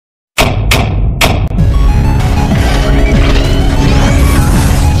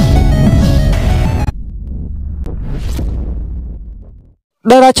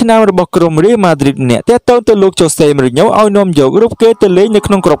តារាឆ្នាំរបស់ក្រុមរៀលម៉ាឌ្រីតអ្នកទាក់ទងទៅលោកជូសេម៉ូរីញ៉ូឲ្យនាំយករូបគេទៅលេងនៅ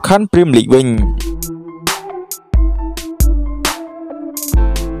ក្នុងក្របខ័ណ្ឌព្រីមលីកវិញ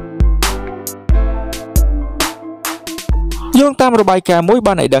យោងតាមរបាយការណ៍មួយ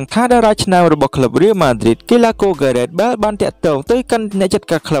បានឲ្យដឹងថាតារាឆ្នាំរបស់ក្លឹបរៀលម៉ាឌ្រីតកីឡាករ Gareth Bale បានតាក់ទងទៅកាន់អ្នកចាត់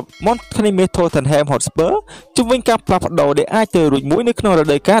ការក្លឹប Tottenham Hotspur ជំវិញការផ្លាស់ប្ដូរដែលអាចទៅរួចមួយនៅក្នុងរ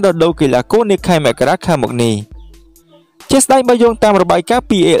ដូវកាលដ៏ដូរកីឡាករនាខែមករាខាងមុខនេះជាស្ដេចបើយោងតាមរបាយការណ៍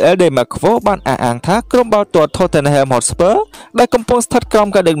ពី AL ដែលមកខ្វោបានអះអាងថាក្រុមបាល់ទាត់ Tottenham Hotspur ដែលកំពុងស្ថិតក្រោម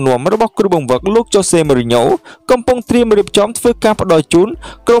ការដឹកនាំរបស់គ្រូបង្វឹកលោក Jose Mourinho កំពុងត្រៀមរៀបចំធ្វើការផ្ដល់ជូន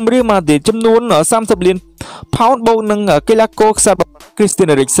ក្រុម Real Madrid ចំនួន30លានផោនបូកនឹងកីឡាករខ្សែប Christian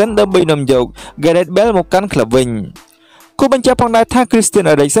Eriksen ដើម្បីនាំយក Gareth Bale មកកាន់ក្លឹបវិញគូបញ្ជាក់ផងដែរថា Christian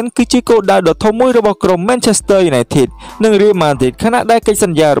Eriksen គឺជាគោលដៅដ៏ធំមួយរបស់ក្រុម Manchester United និង Real Madrid ខណៈដែលកិច្ចស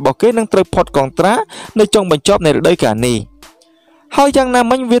ន្យារបស់គេនឹងត្រូវផុតកុងត្រានៅចុងបញ្ចប់នៃរដូវកាលនេះហើយយ៉ាងណា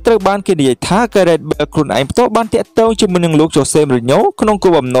មិញវាត្រូវបានគេនិយាយថា Gareth Bale ខ្លួនឯងផ្ទាល់បានតាក់ទងជាមួយនឹងលោក Jose Mourinho ក្នុងគោ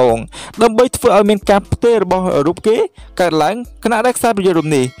លបំណងដើម្បីធ្វើឲ្យមានការផ្ទេររបស់រូបគេកើតឡើងខណៈដែលខ្សែប្រយុទ្ធរូប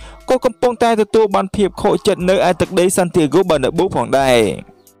នេះក៏កំពុងតែទទួលបានភាពខកចិត្តនៅឯទឹកដី Santiago Bernabeu ផងដែ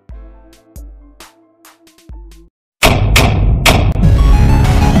រ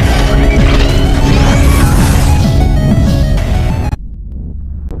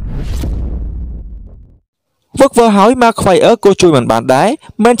វឹកវើហើយមកខ្វៃអឺក៏ជួយមិនបានដែរ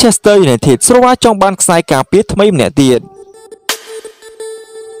Manchester United ស្រួលចង់បានខ្សែការពារថ្មីម្នាក់ទៀត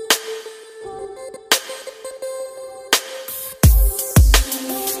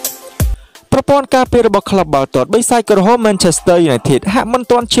ប្រព័ន្ធការពាររបស់ក្លឹបបាល់ទាត់បិសាចក្រហម Manchester United ហាក់មិន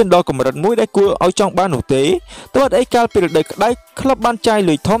ទាន់ឈានដល់កម្រិតមួយដែលគួរឲ្យចង់បាននោះទេទោះឯកាលពីរដូវក្តៅក្លឹបបានចាយ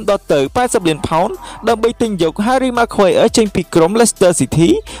លុយធំដល់ទៅ80លានផោនដើម្បីទិញយក Harry Maguire ចេញពីក្រុម Leicester City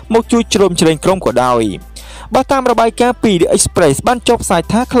មកជួយជ្រោមជ្រែងក្រុមក៏ដោយបើតាមរបាយការណ៍ពី The Express បានចុះផ្សាយ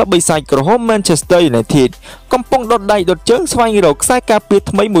ថាក្លឹបបិសាចក្រហម Manchester United កំពុងដុតដៃដុតជើងស្វែងរកខ្សែការពារ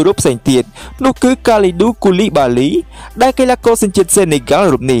ថ្មីមួយរូបផ្សេងទៀតនោះគឺ Kalidou Koulibaly ដែលកីឡាករសញ្ជាតិ Senegal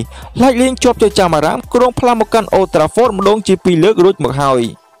រូបនេះឡាច់លេងជាប់ចូលចាំអារ៉ាមក្រុងផ្លាស់មកកាន់ Old Trafford ម្ដងជា2លើករួចមកហើយ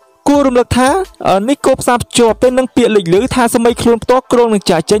គួររំលឹកថានេះក៏ផ្សារភ្ជាប់ទៅនឹងពាក្យលេចលឺថាសម័យខ្លួនផ្ទាល់ក្រុងនឹង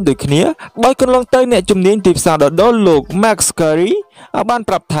ចាស់ចេញដូចគ្នាដោយកន្លងទៅអ្នកជំនាញទីផ្សារដដលោក Max Curry បាន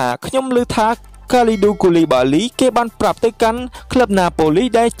ប្រាប់ថាខ្ញុំឮថាKalidou Koulibaly គេបានប្រាប់ទៅកាន់ក្លឹប Napoli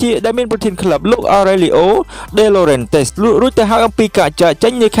ដែលមានប្រធានក្លឹបលោក Aurelio De Laurentiis រួចទៅហើយអំពីការចាក់ចេ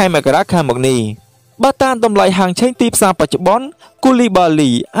ញនៅខែមករាខាងមុខនេះបើតាមតម្លៃហាងឆេងទីផ្សារបច្ចុប្បន្ន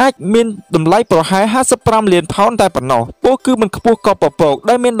Koulibaly អាចមានតម្លៃប្រហែល55លានផោនតែប៉ុណ្ណោះពោលគឺមិនខ្ពស់ក៏ពពក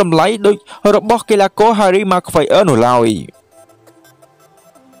ដែលមានតម្លៃដូចរបស់កីឡាករ Harry Maguire នោះឡើយ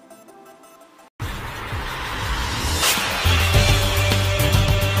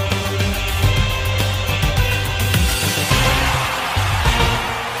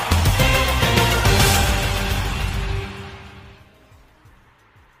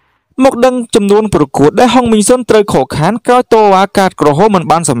មកដឹងចំនួនប្រកួតដែលហុងមីសុនត្រូវខកខានក្រោយតវ៉ាកាតក្រហមមិន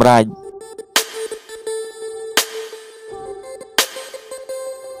បានសម្រេច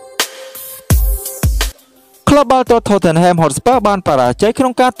ក្លឹបបាល់ទាត់ Tottenham Hotspur បានបរាជ័យក្នុ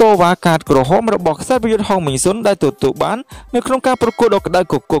ងការតវ៉ាកាតក្រហមរបស់ខ្សែប្រយុទ្ធហុងមីសុនដែលទទួលបាននៅក្នុងការប្រកួតដ៏ក្តៅ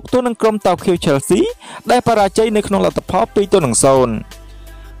គគុកទល់នឹងក្រុមតៅខៀវ Chelsea ដែលបរាជ័យនៅក្នុងលទ្ធផល2-0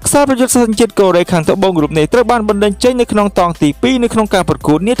ខ្សែប្រយុទ្ធសញ្ជាតិកូរ៉េខាងត្បូងរូបនេះត្រូវបានបណ្តេញចេញនៅក្នុងតង់ទី2នៅក្នុងការប្រ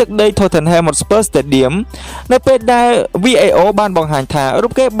កួតនាទឹកដី Tottenham Hotspur Stadium នៅពេលដែល VAR បានបង្ហាញថារូ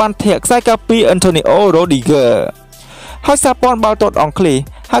បគេបានធាក់ខ្សែការពារ Antonio Rudiger ហើយសហព័ន្ធបាល់ទាត់អង់គ្លេស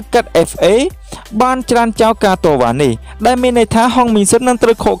ហៅកាត់ FA បានច្រានចោលការតវ៉ានេះដែលមានន័យថាហុងមីសុននឹងត្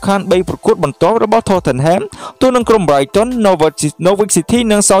រូវខកខាន3ប្រកួតបន្ទាប់របស់ Tottenham ទល់នឹងក្រុម Brighton, Norwich City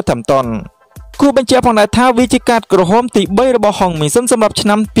និង Southamptonគូបញ្ជាក់ផងដែរថាវាជាកាតក្រហមទី3របស់ហុងមីសុនសម្រាប់ឆ្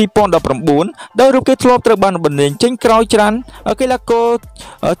នាំ2019ដោយរូបគេធ្លាប់ត្រូវបានបណ្តេញចេញក្រោយច្រានកីឡាករ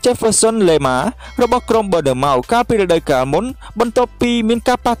Jefferson Lerma របស់ក្រុម Bournemouth កាលពីរដូវកាលមុនបន្ទាប់ពីមាន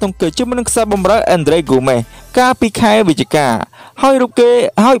ការប៉ះទង្គិចជាមួយនឹងខ្សែបម្រើ Andre Gomes កាលពីខែវិច្ឆិកាហើ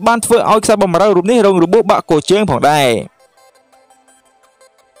យបានធ្វើឲ្យខ្សែបម្រើរូបនេះរងរបួសបាក់កូជើងផងដែរ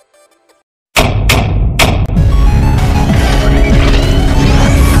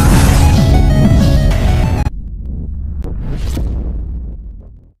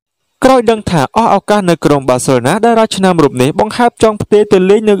ក្រោយដឹងថាអស់ឱកាសនៅក្រុមបាសេឡូណាដែលរាល់ឆ្នាំរូបនេះបង្ហើបចង់ផ្ទេរទៅ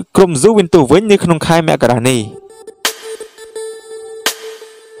លេងនៅក្រុម Juventus វិញនៅក្នុងខែមករានេះ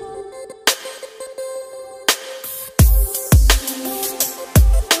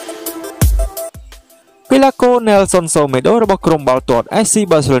កី ឡាករ Nelson Semedo របស់ក្រុមបាល់ទាត់ FC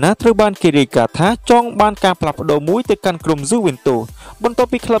Barcelona ត្រូវបានគេរាយការណ៍ថាចង់បានការផ្លាស់ប្ដូរមួយទៅកាន់ក្រុម Juventus បន្ទាប់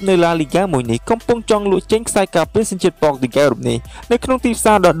ពីក្លឹបនៅ La Liga មួយនេះកំពុងចង់លក់ចេញខ្សែការពារសញ្ជាតិ Portugal រូបនេះនៅក្នុងទីផ្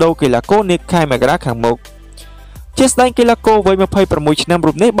សារដោះដូរកីឡាករនាខែមករាខាងមុខជាស្ដែងកីឡាករវ័យ26ឆ្នាំ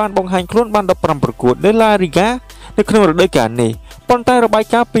រូបនេះបានបង្ហាញខ្លួនបាន15ប្រកួតនៅ La Liga នៅក្នុងរដូវកាលនេះប៉ុន្តែរបាយ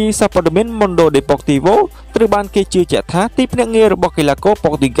ការណ៍ពីសារព័ត៌មាន Mundo Deportivo ត្រូវបានគេជឿជាក់ថាទីភ្នាក់ងាររបស់កីឡាករ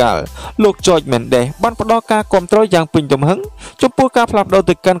Portugal លោក Jorge Mendes បានផ្ដល់ការគាំទ្រយ៉ាងពេញទំហឹងចំពោះការផ្លាស់ប្ដូរ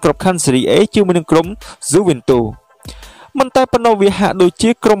ទៅកាន់ក្របខ័ណ្ឌ Serie A ជាមួយនឹងក្រុម Juventus មិនតែប៉ុណ្ណោះវាហាក់ដូចជា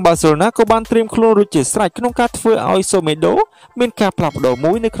ក្រុម Barcelona ក៏បានត្រៀមខ្លួនរួចជាស្រេចក្នុងការធ្វើឲ្យ Semedo មានការផ្លាស់ប្ដូរ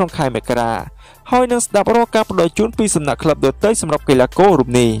មួយនៅក្នុងខែមករាហើយនឹងស្ដាប់រាល់ការផ្ដល់ជូនពីសំណាក់ក្លឹបដទៃសម្រាប់កីឡាកររូប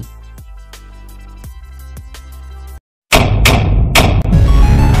នេះ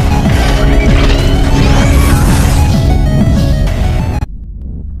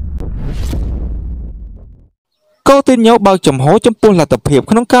Coutinho បើកចំហចំពោះលទ្ធភាព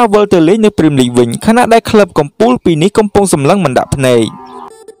ក្នុងការវិលទៅលេងនៅ Premier League វិញខណៈដែលក្លឹបកំពូលពីរនេះកំពុងសម្លឹងមិនដាក់ភ្នែក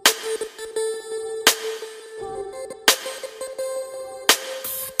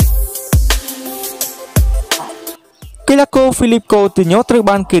កីឡាករ Philippe Coutinho ត្រូវ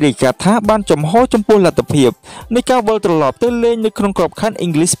បានគេរាយការណ៍ថាបានចំហចំពោះលទ្ធភាពនៃការវិលត្រឡប់ទៅលេងនៅក្នុងក្របខ័ណ្ឌ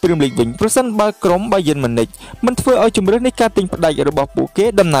English Premier League វិញប្រសិនបើក្រុម Bayern Munich មិនធ្វើឲ្យជំរឿននៃការទិញផ្ដាច់របស់ពួកគេ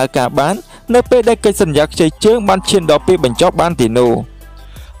ដំណើរការបាននៅពេលដែលកិច្ចសន្យាខ្ចីជើងបានឈានដល់ពេលបញ្ចប់បានទីនោះ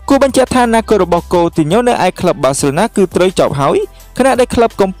គូបញ្ជាក់ថាអនាគតរបស់ Coutinho នៅឯក្លឹប Barcelona គឺត្រូវចប់ហើយខណៈដែលក្លឹប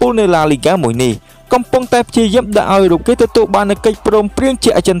កំពូលនៅ La Liga មួយនេះកំពុងតែព្យាយាមដាក់ឲ្យរូបគេទទួលបាននូវកិច្ចព្រមព្រៀងជា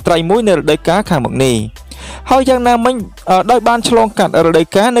អចិន្ត្រៃយ៍មួយនៅរដូវកាលខាងមុខនេះហើយយ៉ាងណាមិញដោយបានឆ្លងកាត់រដូវ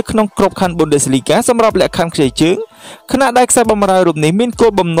កាលនៅក្នុងក្របខ័ណ្ឌ Bundesliga សម្រាប់លក្ខខណ្ឌខ្ចីជើងខណៈដែលខ្សែបម្រើរូបនេះមានគោ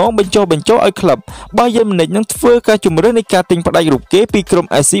លបំណងបញ្ចុះឲ្យក្លឹប Bayern Munich នឹងធ្វើការជំរឿននៃការទិញផ្ដាច់រូបគេពីក្រុម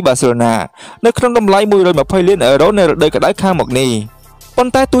FC Barcelona នៅក្នុងតម្លៃ120លានអឺរ៉ូនៅរដូវក្តៅខាងមុខនេះប៉ុ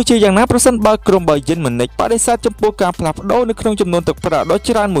ន្តែទោះជាយ៉ាងណាប្រសិនបើក្រុម Bayern Munich បដិសេធចំពោះការផ្លាស់ប្ដូរនៅក្នុងចំនួនទឹកប្រាក់ដ៏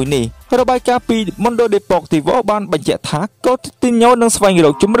ច្រើនមួយនេះរបាយការណ៍ពី Mundo Deportivo បានបញ្ជាក់ថា Coutinho នឹងស្វែងរ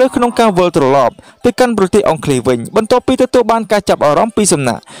កជម្រើសក្នុងការវិលត្រឡប់ទៅកាន់ប្រទេសអង់គ្លេសវិញបន្ទាប់ពីទទួលបានការចាប់អារម្មណ៍ពីសំ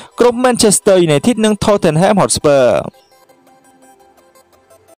ណាក់ក្រុម Manchester United និង Tottenham Hotspur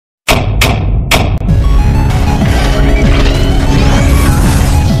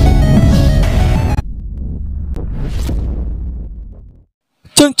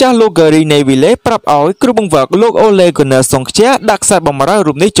ជើងចាស់លោក Gary Neville ប្រាប់ឲ្យគ្រូបង្វឹកលោក Ole Gunnar Solskjaer ដាក់ខ្សែបម្រើ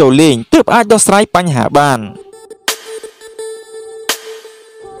រូបនេះចូលលេងទើបអាចដោះស្រាយបញ្ហាបាន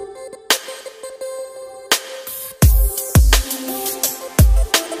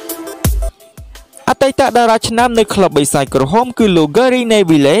អតីតតារាឆ្នាំនៅក្លឹបបិសាចក្រហមគឺលោក Gary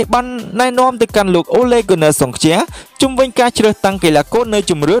Neville បានណែនាំទៅកាន់លោក Ole Gunnar Solskjaer ជុំវិញការជ្រើសតាំងកីឡាករនៅ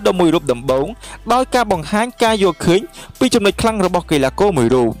ជម្រើសដ៏មួយរូបដំបូងដោយការបង្ហាញការយល់ឃើញពីចំណុចខ្លាំងរបស់កីឡាករមួយ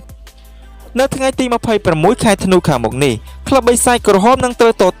រូបនៅថ្ងៃទី26ខែធ្នូខាងមុខនេះក្លឹបបិសាចក្រហមនឹងត្រូ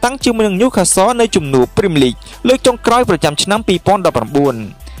វតតាំងជាមួយនឹង Newcastle នៅជំនួប Premier League លើកចុងក្រោយប្រចាំឆ្នាំ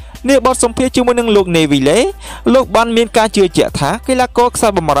2019នេះបទសម្ភាសន៍ជាមួយនឹងលោក Neville លោកបានមានការជឿជាក់ថាកីឡាករខ្សែ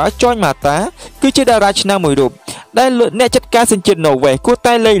បម្រើចនម៉ាតាគឺជាតារាឆ្នាំមួយរូបដែលអ្នកចាត់ការសញ្ជាតិ Norway គួរ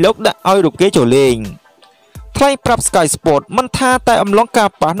តែលៃលកដាក់ឲ្យរូបគេចូលលេងថ្លែងប្រាប់ Sky Sport មិនថាតែអំឡុងការ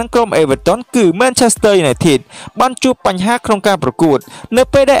ប៉ះនឹងក្រុម Everton គឺ Manchester United បានជួបបញ្ហាក្នុងការប្រកួតនៅ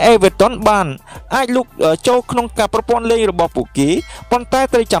ពេលដែល Everton បានអាចលុកចូលក្នុងការប្រព័ន្ធលេងរបស់ពួកគេប៉ុន្តែ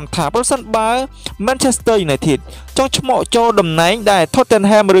ត្រូវចាំថាប្រសិនបើ Manchester United ចង់ឈ្មោះចូលតំណែងដែល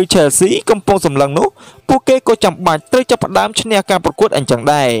Tottenham ឬ Chelsea កំពុងសម្លឹងនោះពួកគេក៏ចាំបាច់ត្រូវចាប់ផ្ដើមឈ្នះការប្រកួតអញ្ចឹង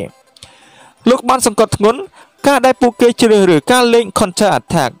ដែរលោកបានសង្កត់ធ្ងន់ការដែលពួកគេជ្រើសរើសការលេង counter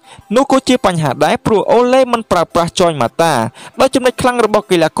attack នោះក៏ជាបញ្ហាដែរព្រោះអូឡេមិនប្រើប្រាស់ចនម៉ាតាដោយចំណុចខ្លាំងរបស់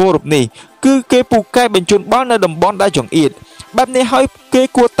កីឡាកររូបនេះគឺគេពូកែបញ្ជូនបាល់នៅតំបន់ដែលចង្អៀតបែបនេះហើយគេ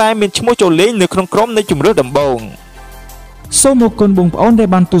គួរតែមានឈ្មោះចូលលេងនៅក្នុងក្រុមនៃជម្រើសដំបូងសូមអរគុណបងប្អូនដែល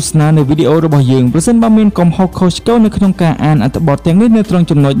បានទស្សនានៅវីដេអូរបស់យើងប្រសិនបើមានកំហុសខុសឆ្គងនៅក្នុងការអានអត្ថបទទាំងនេះនៅត្រង់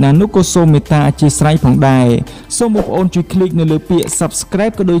ចំណុចណានោះក៏សូមមេត្តាអធិស្ឋានផងដែរសូមបងប្អូនជួយคลิกនៅលើពាក្យ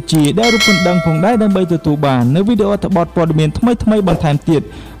Subscribe ក៏ដូចជាដែលរូបកណ្ដឹងផងដែរដើម្បីទទួលបាននៅវីដេអូអត្ថបទព័ត៌មានថ្មីៗបន្ថែមទៀត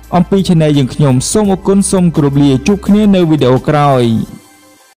អំពី Channel យើងខ្ញុំសូមអរគុណសូមគោរពលាជួបគ្នានៅវីដេអូក្រោយ